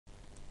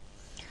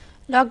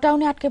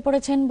লকডাউনে আটকে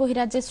পড়েছেন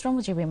বহিরাজ্যের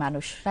শ্রমজীবী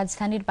মানুষ।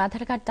 রাজধানীর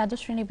বাধারঘাট দ্বাদশ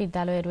শ্রেণী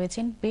বিদ্যালয়ে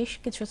রয়েছেন বেশ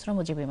কিছু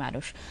শ্রমজীবী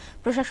মানুষ।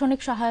 প্রশাসনিক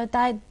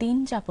সহায়তায় দিন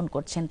যাপন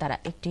করছেন তারা।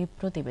 একটি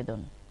প্রতিবেদন।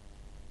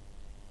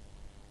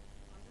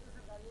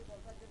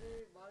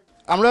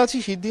 আমরা আছি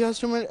সিদ্ধি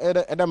আশ্রমের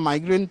একটা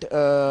মাইগ্রেন্ট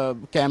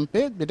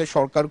ক্যাম্পে, যেটা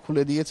সরকার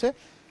খুলে দিয়েছে।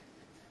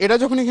 এরা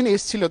যখন এখানে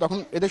এসেছিল তখন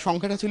এদের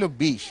সংখ্যাটা ছিল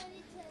 20,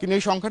 কিন্তু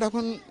এই সংখ্যাটা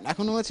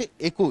এখন হয়েছে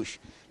 21,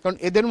 কারণ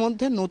এদের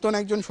মধ্যে নতুন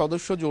একজন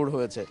সদস্য জোড়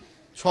হয়েছে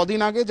 6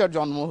 দিন আগে, যার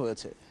জন্ম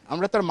হয়েছে।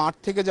 আমরা তার মাঠ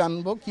থেকে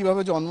জানবো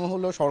কিভাবে জন্ম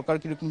হলো, সরকার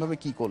কিরকম ভাবে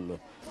কি করলো।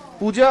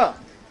 পূজা,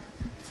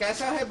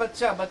 कैसा है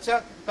बच्चा? बच्चा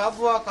कब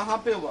हुआ, कहाँ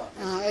पे हुआ?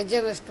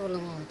 जब स्टोल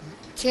में हुआ था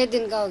 6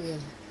 दिन का हो गया।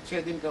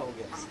 6 दिन का हो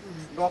गया।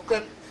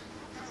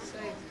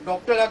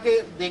 डॉक्टर आके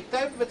देखता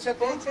है बच्चा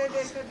को?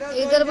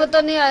 इधर पर तो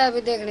नहीं आया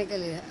अभी देखने के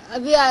लिए।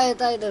 अभी आया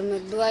था इधर में,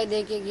 दवाई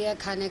दे के गया,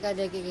 खाने का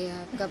दे के गया,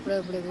 कपड़े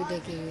उपड़े भी दे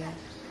के गया।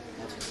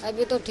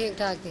 अभी तो ठीक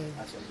ठाक है।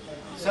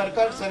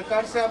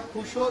 सरकार से आप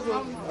खुश हो जो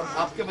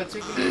आपके बच्चे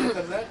के लिए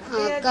कर रहा है?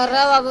 कर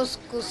रहा हूँ, अब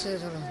खुश है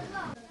थोड़ा।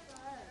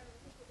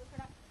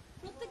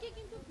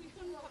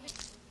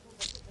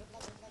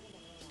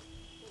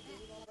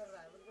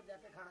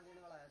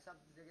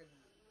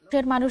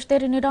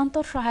 মানুষদের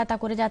নিরন্তর সহায়তা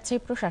করে যাচ্ছে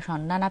প্রশাসন।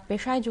 নানা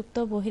পেশায় যুক্ত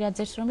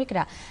বহিরাজ্যের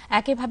শ্রমিকরা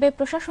একইভাবে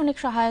প্রশাসনিক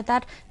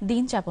সহায়তার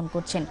দিন যাপন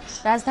করছেন।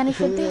 রাজধানী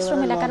সিদ্ধি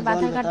আশ্রম এলাকার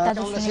বাধারঘাট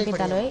দ্বাদশ শ্রেণী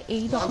বিদ্যালয়ে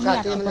এই রকমই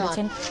আটকে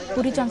পড়েছেন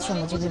 20 জন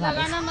শ্রমজীবী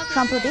মানুষ।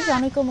 সম্প্রতি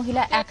জনৈক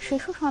মহিলা এক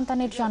শিশু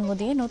সন্তানের জন্ম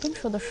দিয়ে নতুন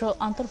সদস্য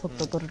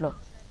অন্তর্ভুক্ত করল।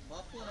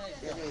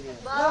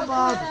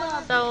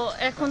 তাও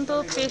এখন তো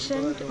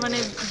পেশেন্ট মানে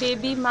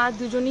বেবি মা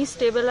দুজনই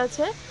স্টেবল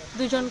আছে,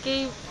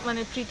 দুজনকেই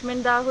মানে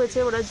ট্রিটমেন্ট দেওয়া হয়েছে।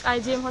 ওরা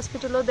আইজিএম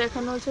হসপিটালও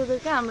দেখানো হয়েছে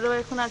ওদেরকে। আমরাও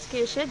এখন আজকে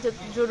এসে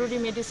জরুরি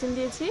মেডিসিন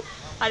দিয়েছি,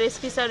 আর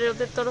এসপি স্যারের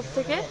ওদের তরফ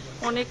থেকে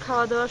অনেক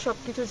খাওয়া দাওয়া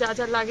সবকিছু যা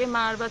যা লাগে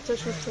মা আর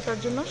বাচ্চার সুস্থতার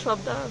জন্য সব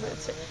দেওয়া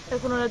হয়েছে।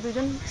 এখন ওরা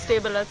দুজন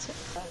स्टेबल আছে।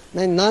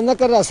 नहीं ना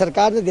कर रहा,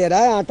 सरकार ने दे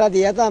रहा है। आटा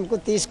दिया था हमको,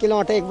 30 किलो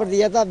आटा एक बार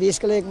दिया था, 20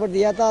 किलो एक बार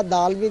दिया था,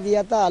 दाल भी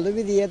दिया था, आलू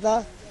भी दिया था,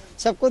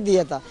 सब कुछ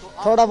दिया था।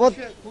 थोड़ा बहुत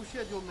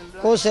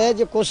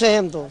खुश है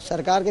हम तो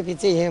सरकार के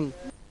पीछे ही हम।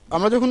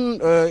 আমরা যখন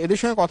এদের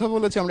সঙ্গে কথা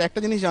বলেছি, আমরা একটা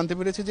জিনিস জানতে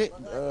পেরেছি যে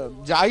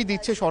যাই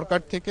দিচ্ছে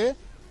সরকার থেকে,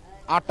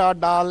 আটা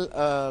ডাল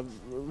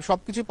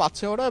সবকিছু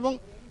পাচ্ছে ওরা, এবং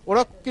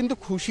ওরা কিন্তু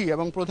খুশি।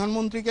 এবং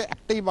প্রধানমন্ত্রীকে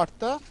একটাই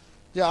বার্তা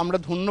যে আমরা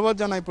ধন্যবাদ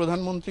জানাই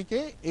প্রধানমন্ত্রীকে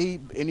এই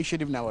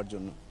ইনিশিয়েটিভ নেওয়ার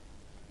জন্য।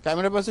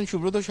 ক্যামেরা পার্সন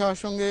সুব্রত সাহার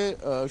সঙ্গে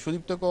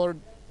সুদীপ্ত কর,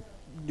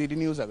 ডিডি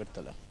নিউজ,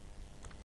 আগরতলা।